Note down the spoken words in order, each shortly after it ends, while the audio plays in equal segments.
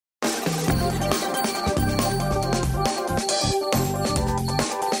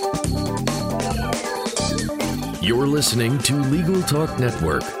You're listening to Legal Talk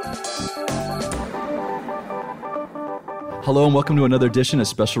Network. Hello and welcome to another edition of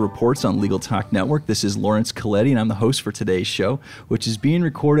Special Reports on Legal Talk Network. This is Lawrence Coletti and I'm the host for today's show, which is being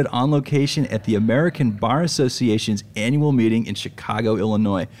recorded on location at the American Bar Association's annual meeting in Chicago,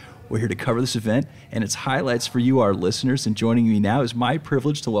 Illinois. We're here to cover this event and its highlights for you, our listeners. And joining me now is my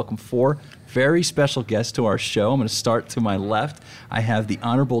privilege to welcome four very special guests to our show. I'm going to start to my left. I have the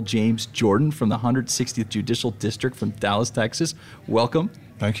Honorable James Jordan from the 160th Judicial District from Dallas, Texas. Welcome.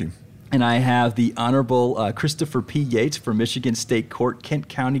 Thank you. And I have the Honorable Christopher P. Yates from Michigan State Court, Kent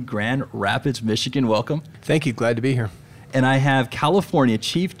County, Grand Rapids, Michigan. Welcome. Thank you. Glad to be here. And I have California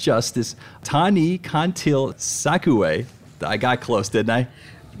Chief Justice Tani Kantil Sakauye. I got close, didn't I?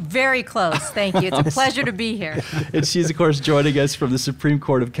 Very close. Thank you. It's a pleasure to be here. And she's, of course, joining us from the Supreme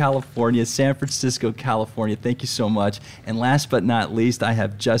Court of California, San Francisco, California. Thank you so much. And last but not least, I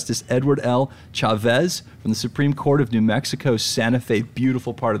have Justice Edward L. Chavez from the Supreme Court of New Mexico, Santa Fe.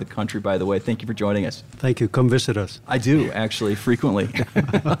 Beautiful part of the country, by the way. Thank you for joining us. Thank you. Come visit us. I do, actually, frequently.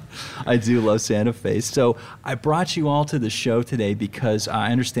 I do love Santa Fe. So I brought you all to the show today because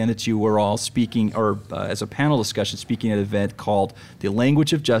I understand that you were all speaking, or as a panel discussion, speaking at an event called The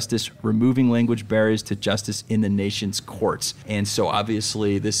Language of Justice, Removing Language Barriers to Justice in the Nation's Courts. And so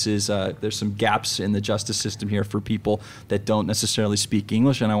obviously this is, there's some gaps in the justice system here for people that don't necessarily speak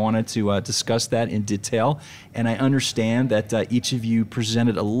English, and I wanted to discuss that in detail. And I understand that each of you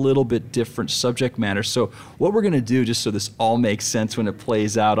presented a little bit different subject matter. So what we're going to do, just so this all makes sense when it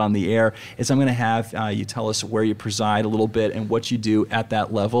plays out on the air, is I'm going to have you tell us where you preside a little bit and what you do at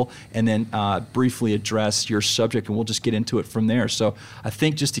that level, and then briefly address your subject, and we'll just get into it from there. So I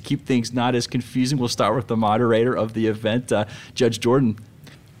think just to keep things not as confusing, we'll start with the moderator of the event, Judge Jordan.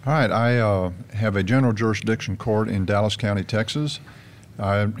 All right. I have a general jurisdiction court in Dallas County, Texas.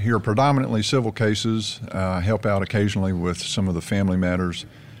 I hear predominantly civil cases, help out occasionally with some of the family matters,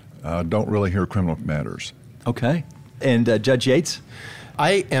 don't really hear criminal matters. Okay. And Judge Yates?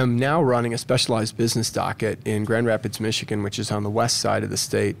 I am now running a specialized business docket in Grand Rapids, Michigan, which is on the west side of the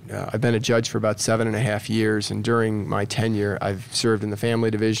state. I've been a judge for about 7.5 years, and during my tenure, I've served in the family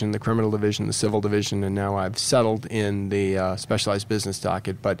division, the criminal division, the civil division, and now I've settled in the specialized business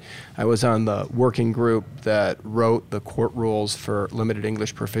docket. But I was on the working group that wrote the court rules for limited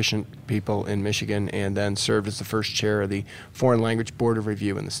English proficient people in Michigan, and then served as the first chair of the Foreign Language Board of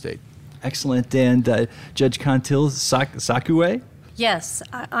Review in the state. Excellent. And Judge Kantil Sakauye? Yes,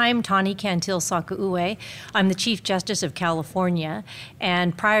 I'm Tani Kantil Sakauye. I'm the Chief Justice of California,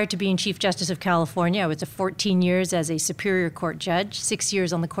 and prior to being Chief Justice of California, I was 14 years as a Superior Court judge, 6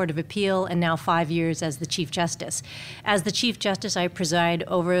 years on the Court of Appeal, and now 5 years as the Chief Justice. As the Chief Justice, I preside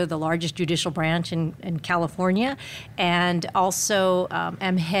over the largest judicial branch in California, and also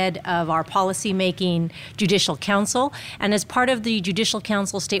am head of our policymaking Judicial Council. And as part of the Judicial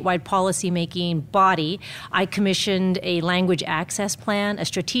Council statewide policymaking body, I commissioned a language access plan, a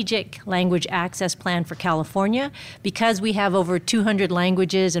strategic language access plan for California, because we have over 200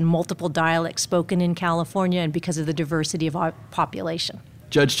 languages and multiple dialects spoken in California, and because of the diversity of our population.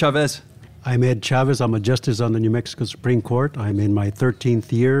 Judge Chavez. I'm Ed Chavez. I'm a justice on the New Mexico Supreme Court. I'm in my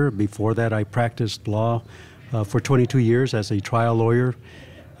 13th year. Before that, I practiced law for 22 years as a trial lawyer.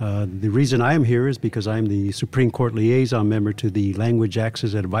 The reason I am here is because I'm the Supreme Court liaison member to the Language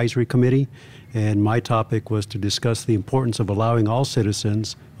Access Advisory Committee, and my topic was to discuss the importance of allowing all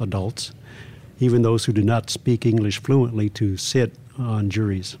citizens, adults, even those who do not speak English fluently, to sit on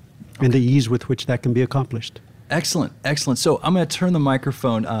juries, and the ease with which that can be accomplished. Excellent, excellent. So I'm going to turn the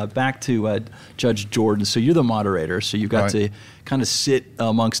microphone back to Judge Jordan. So you're the moderator, so you got to kind of sit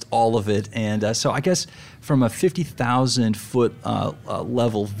amongst all of it. And so I guess from a 50,000-foot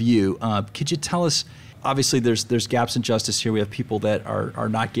level view, could you tell us, obviously there's gaps in justice here. We have people that are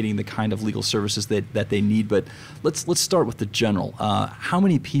not getting the kind of legal services that they need. But let's start with the general. How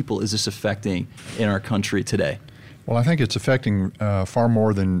many people is this affecting in our country today? Well, I think it's affecting far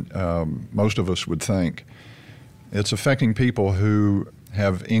more than most of us would think. It's affecting people who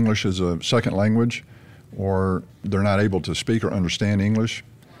have English as a second language, or they're not able to speak or understand English,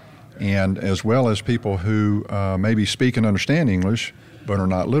 and as well as people who maybe speak and understand English but are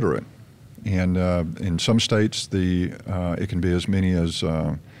not literate. And in some states, it can be as many as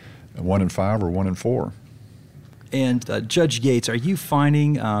 1 in 5 or 1 in 4. And Judge Yates, are you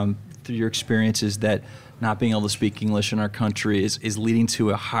finding through your experiences that not being able to speak English in our country is leading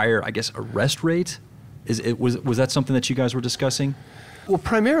to a higher, I guess, arrest rate? Was that something that you guys were discussing? Well,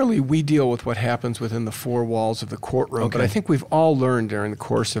 primarily we deal with what happens within the four walls of the courtroom, but I think we've all learned during the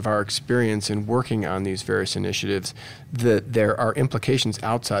course of our experience in working on these various initiatives that there are implications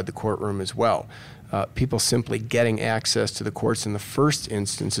outside the courtroom as well. people simply getting access to the courts in the first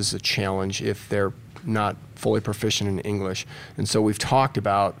instance is a challenge if they're not fully proficient in English. And so we've talked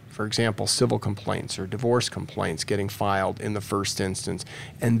about, for example, civil complaints or divorce complaints getting filed in the first instance,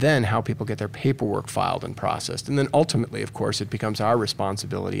 and then how people get their paperwork filed and processed. And then ultimately, of course, it becomes our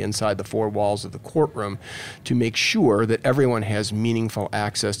responsibility inside the four walls of the courtroom to make sure that everyone has meaningful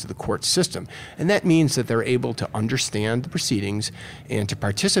access to the court system. And that means that they're able to understand the proceedings and to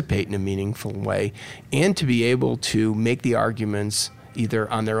participate in a meaningful way and to be able to make the arguments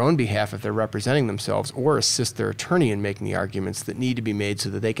either on their own behalf if they're representing themselves or assist their attorney in making the arguments that need to be made so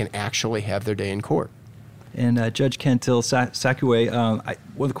that they can actually have their day in court. And Judge Cantil Sakauye,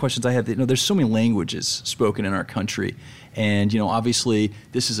 one of the questions I have, there's so many languages spoken in our country. And, obviously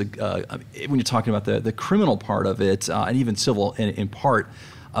this is when you're talking about the criminal part of it, and even civil in part,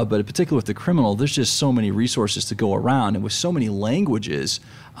 but in particular with the criminal, there's just so many resources to go around. And with so many languages,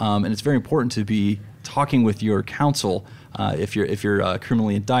 and it's very important to be talking with your counsel if you're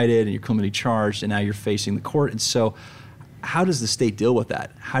criminally indicted and you're criminally charged and now you're facing the court. And so how does the state deal with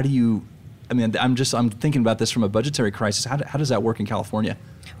that? How do you, I'm thinking about this from a budgetary crisis. How does that work in California?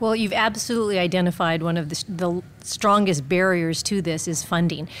 Well, you've absolutely identified one of the strongest barriers to this is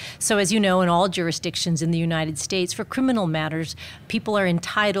funding. So as you know, in all jurisdictions in the United States, for criminal matters, people are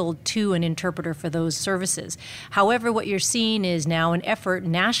entitled to an interpreter for those services. However, what you're seeing is now an effort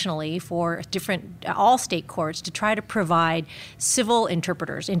nationally for all state courts to try to provide civil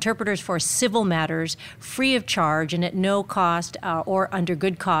interpreters for civil matters free of charge and at no cost or under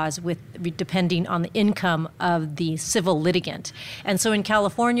good cause depending on the income of the civil litigant. And so in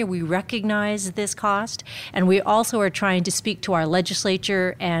California, we recognize this cost, and we also are trying to speak to our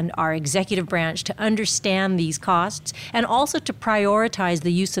legislature and our executive branch to understand these costs and also to prioritize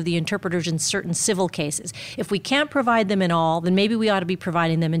the use of the interpreters in certain civil cases. If we can't provide them in all, then maybe we ought to be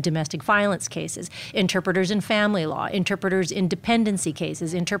providing them in domestic violence cases, interpreters in family law, interpreters in dependency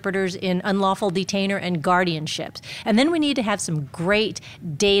cases, interpreters in unlawful detainer and guardianships. And then we need to have some great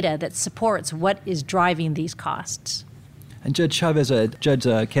data that supports what is driving these costs. And Judge Chavez, Judge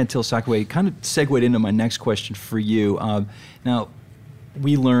Cantil Sakauye kind of segued into my next question for you. Now,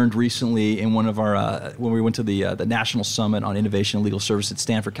 we learned recently in one of our, when we went to the National Summit on Innovation and Legal Service at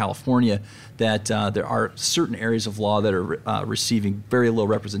Stanford, California, that there are certain areas of law that are receiving very low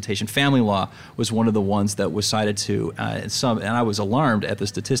representation. Family law was one of the ones that was cited to, and I was alarmed at the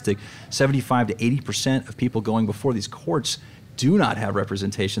statistic. 75 to 80% of people going before these courts do not have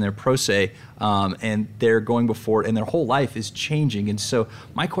representation. They're pro se, and they're going before, and their whole life is changing. And so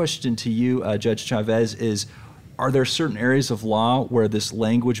my question to you, Judge Chavez, is are there certain areas of law where this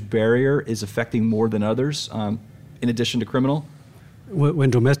language barrier is affecting more than others, in addition to criminal?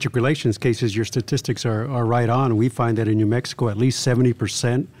 When domestic relations cases, your statistics are right on. We find that in New Mexico, at least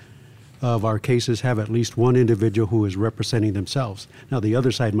 70% of our cases have at least one individual who is representing themselves. Now, the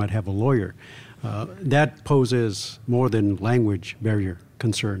other side might have a lawyer. That poses more than language barrier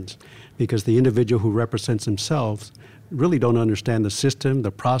concerns because the individual who represents themselves really don't understand the system,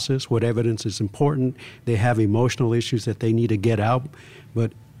 the process, what evidence is important. They have emotional issues that they need to get out.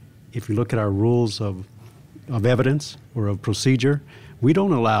 But if you look at our rules of evidence or of procedure, we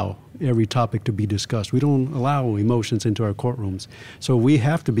don't allow every topic to be discussed. We don't allow emotions into our courtrooms. So we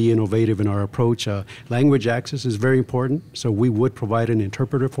have to be innovative in our approach. Language access is very important, so we would provide an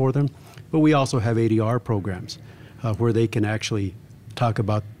interpreter for them. But we also have ADR programs where they can actually talk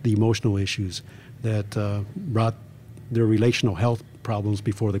about the emotional issues that brought their relational health problems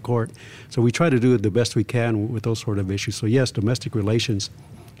before the court. So we try to do the best we can with those sort of issues. So yes, domestic relations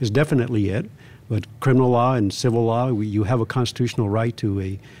is definitely it, but criminal law and civil law, you have a constitutional right to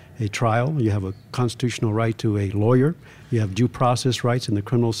a trial, you have a constitutional right to a lawyer, you have due process rights in the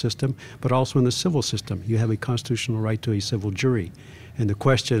criminal system, but also in the civil system, you have a constitutional right to a civil jury. And the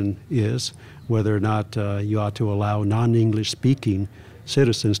question is whether or not you ought to allow non-English speaking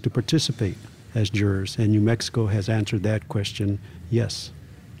citizens to participate as jurors. And New Mexico has answered that question, yes.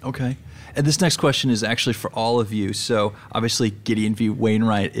 Okay. And this next question is actually for all of you. So obviously Gideon v.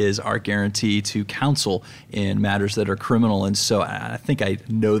 Wainwright is our guarantee to counsel in matters that are criminal. And so I think I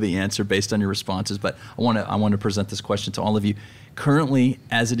know the answer based on your responses, but I want to present this question to all of you. Currently,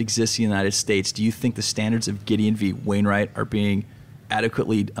 as it exists in the United States, do you think the standards of Gideon v. Wainwright are being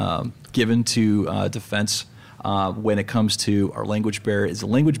adequately given to defense when it comes to our language barrier? Is the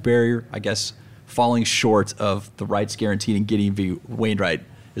language barrier, I guess, falling short of the rights guaranteed in Gideon v. Wainwright?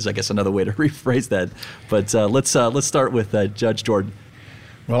 Is, I guess, another way to rephrase that. But let's start with Judge Jordan.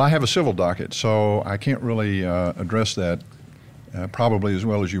 Well, I have a civil docket, so I can't really address that probably as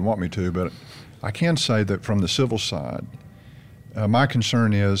well as you want me to, but I can say that from the civil side, my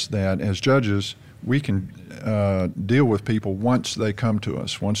concern is that as judges, we can deal with people once they come to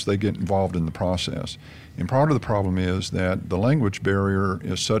us, once they get involved in the process. And part of the problem is that the language barrier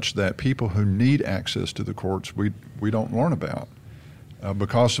is such that people who need access to the courts, we don't learn about.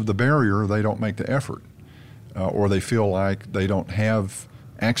 Because of the barrier, they don't make the effort, or they feel like they don't have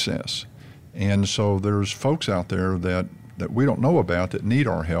access. And so there's folks out there that we don't know about that need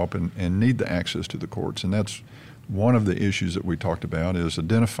our help and need the access to the courts. And that's one of the issues that we talked about, is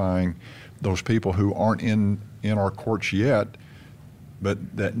identifying those people who aren't in our courts yet,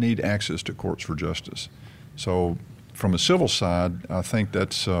 but that need access to courts for justice. So from a civil side, I think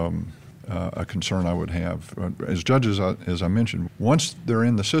that's a concern I would have. As judges, as I mentioned, once they're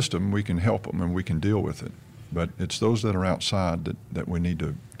in the system, we can help them and we can deal with it. But it's those that are outside that we need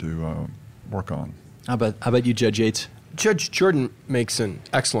to work on. How about you, Judge Yates? Judge Jordan makes an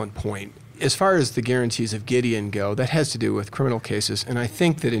excellent point. As far as the guarantees of Gideon go, that has to do with criminal cases, and I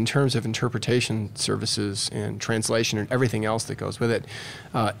think that in terms of interpretation services and translation and everything else that goes with it,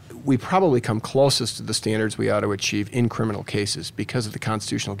 we probably come closest to the standards we ought to achieve in criminal cases because of the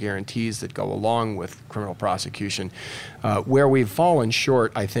constitutional guarantees that go along with criminal prosecution. Where we've fallen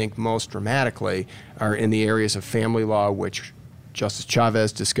short, I think, most dramatically are in the areas of family law, which Justice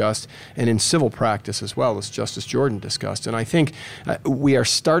Chavez discussed, and in civil practice as well, as Justice Jordan discussed. And I think we are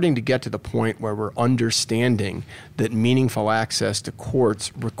starting to get to the point where we're understanding that meaningful access to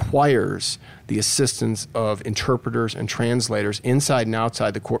courts requires the assistance of interpreters and translators inside and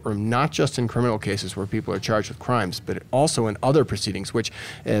outside the courtroom, not just in criminal cases where people are charged with crimes, but also in other proceedings, which,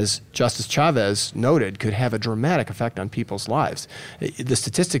 as Justice Chavez noted, could have a dramatic effect on people's lives. The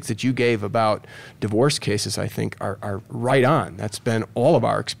statistics that you gave about divorce cases, I think, are right on. That's been all of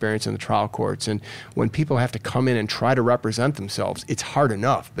our experience in the trial courts. And when people have to come in and try to represent themselves, it's hard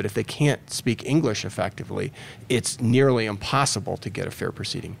enough. But if they can't speak English effectively, it's nearly impossible to get a fair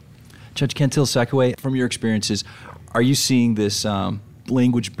proceeding. Judge Cantil-Sakauye, from your experiences, are you seeing this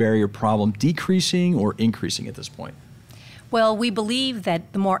language barrier problem decreasing or increasing at this point? Well, we believe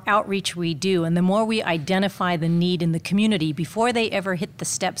that the more outreach we do and the more we identify the need in the community before they ever hit the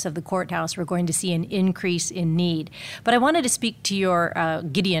steps of the courthouse, we're going to see an increase in need. But I wanted to speak to your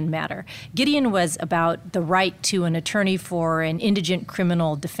Gideon matter. Gideon was about the right to an attorney for an indigent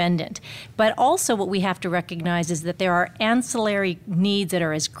criminal defendant. But also what we have to recognize is that there are ancillary needs that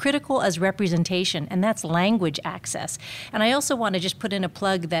are as critical as representation, and that's language access. And I also want to just put in a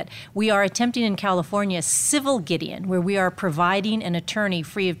plug that we are attempting in California civil Gideon, where we are providing an attorney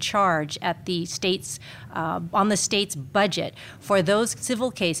free of charge at the state's on the state's budget for those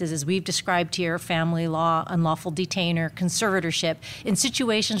civil cases, as we've described here, family law, unlawful detainer, conservatorship, in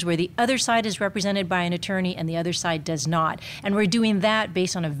situations where the other side is represented by an attorney and the other side does not. And we're doing that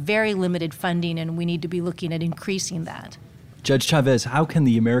based on a very limited funding, and we need to be looking at increasing that. Judge Chavez, how can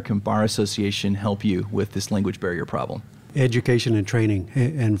the American Bar Association help you with this language barrier problem? Education and training.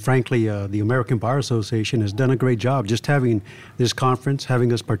 And frankly, the American Bar Association has done a great job just having this conference,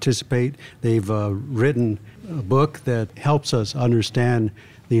 having us participate. They've written a book that helps us understand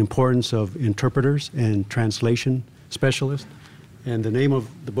the importance of interpreters and translation specialists. And the name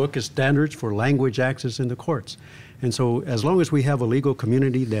of the book is Standards for Language Access in the Courts. And so as long as we have a legal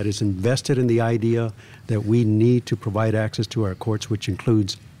community that is invested in the idea that we need to provide access to our courts, which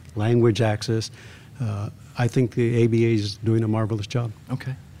includes language access, I think the ABA is doing a marvelous job.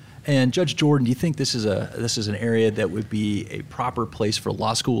 Okay. And Judge Jordan, do you think this is an area that would be a proper place for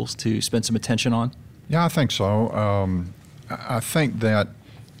law schools to spend some attention on? Yeah, I think so. I think that,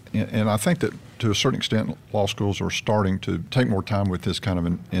 and I think that to a certain extent, law schools are starting to take more time with this kind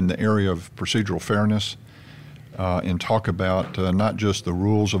of in the area of procedural fairness and talk about not just the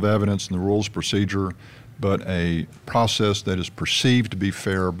rules of evidence and the rules of procedure, but a process that is perceived to be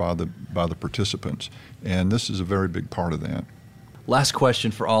fair by the participants. And this is a very big part of that. Last question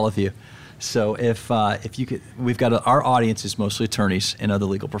for all of you. So if you could, we've got our audience is mostly attorneys and other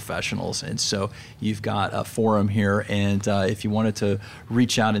legal professionals, and so you've got a forum here, and if you wanted to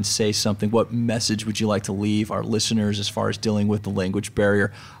reach out and say something, what message would you like to leave our listeners as far as dealing with the language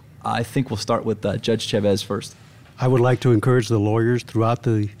barrier? I think we'll start with Judge Chavez first. I would like to encourage the lawyers throughout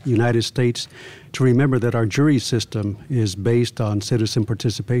the United States to remember that our jury system is based on citizen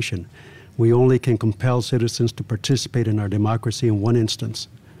participation. We only can compel citizens to participate in our democracy in one instance.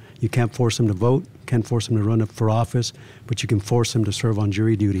 You can't force them to vote, can't force them to run for office, but you can force them to serve on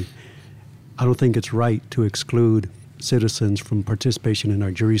jury duty. I don't think it's right to exclude citizens from participation in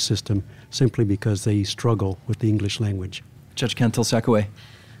our jury system simply because they struggle with the English language. Judge Cantil-Sakauye.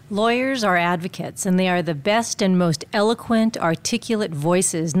 Lawyers are advocates, and they are the best and most eloquent, articulate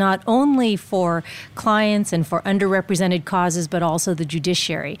voices, not only for clients and for underrepresented causes, but also the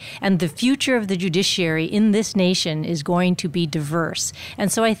judiciary. And the future of the judiciary in this nation is going to be diverse. And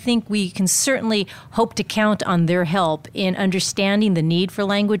so I think we can certainly hope to count on their help in understanding the need for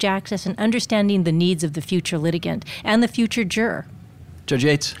language access and understanding the needs of the future litigant and the future juror. Judge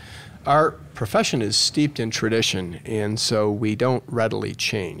Yates. Our profession is steeped in tradition, and so we don't readily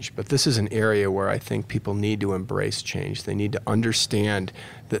change. But this is an area where I think people need to embrace change. They need to understand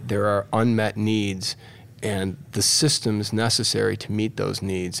that there are unmet needs, and the systems necessary to meet those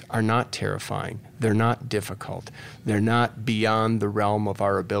needs are not terrifying. They're not difficult. They're not beyond the realm of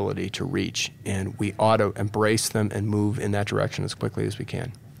our ability to reach, and we ought to embrace them and move in that direction as quickly as we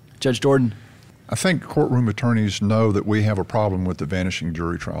can. Judge Jordan. I think courtroom attorneys know that we have a problem with the vanishing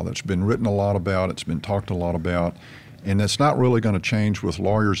jury trial. That's been written a lot about, it's been talked a lot about, and it's not really going to change with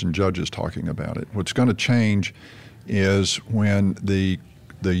lawyers and judges talking about it. What's going to change is when the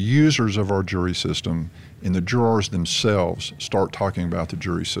users of our jury system and the jurors themselves start talking about the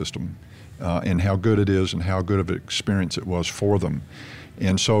jury system and how good it is and how good of an experience it was for them.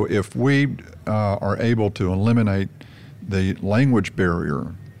 And so if we are able to eliminate the language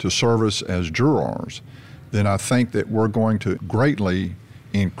barrier to service as jurors, then I think that we're going to greatly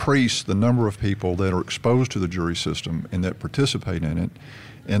increase the number of people that are exposed to the jury system and that participate in it,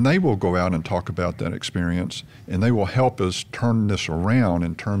 and they will go out and talk about that experience, and they will help us turn this around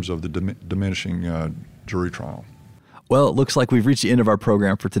in terms of the diminishing jury trial. Well, it looks like we've reached the end of our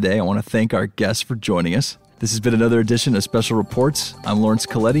program for today. I want to thank our guests for joining us. This has been another edition of Special Reports. I'm Lawrence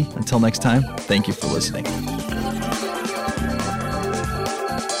Coletti. Until next time, thank you for listening.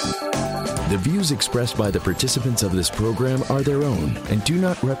 The views expressed by the participants of this program are their own and do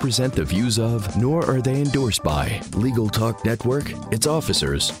not represent the views of, nor are they endorsed by, Legal Talk Network, its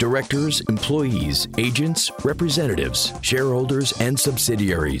officers, directors, employees, agents, representatives, shareholders, and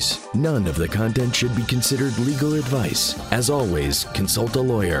subsidiaries. None of the content should be considered legal advice. As always, consult a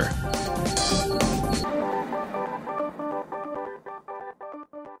lawyer.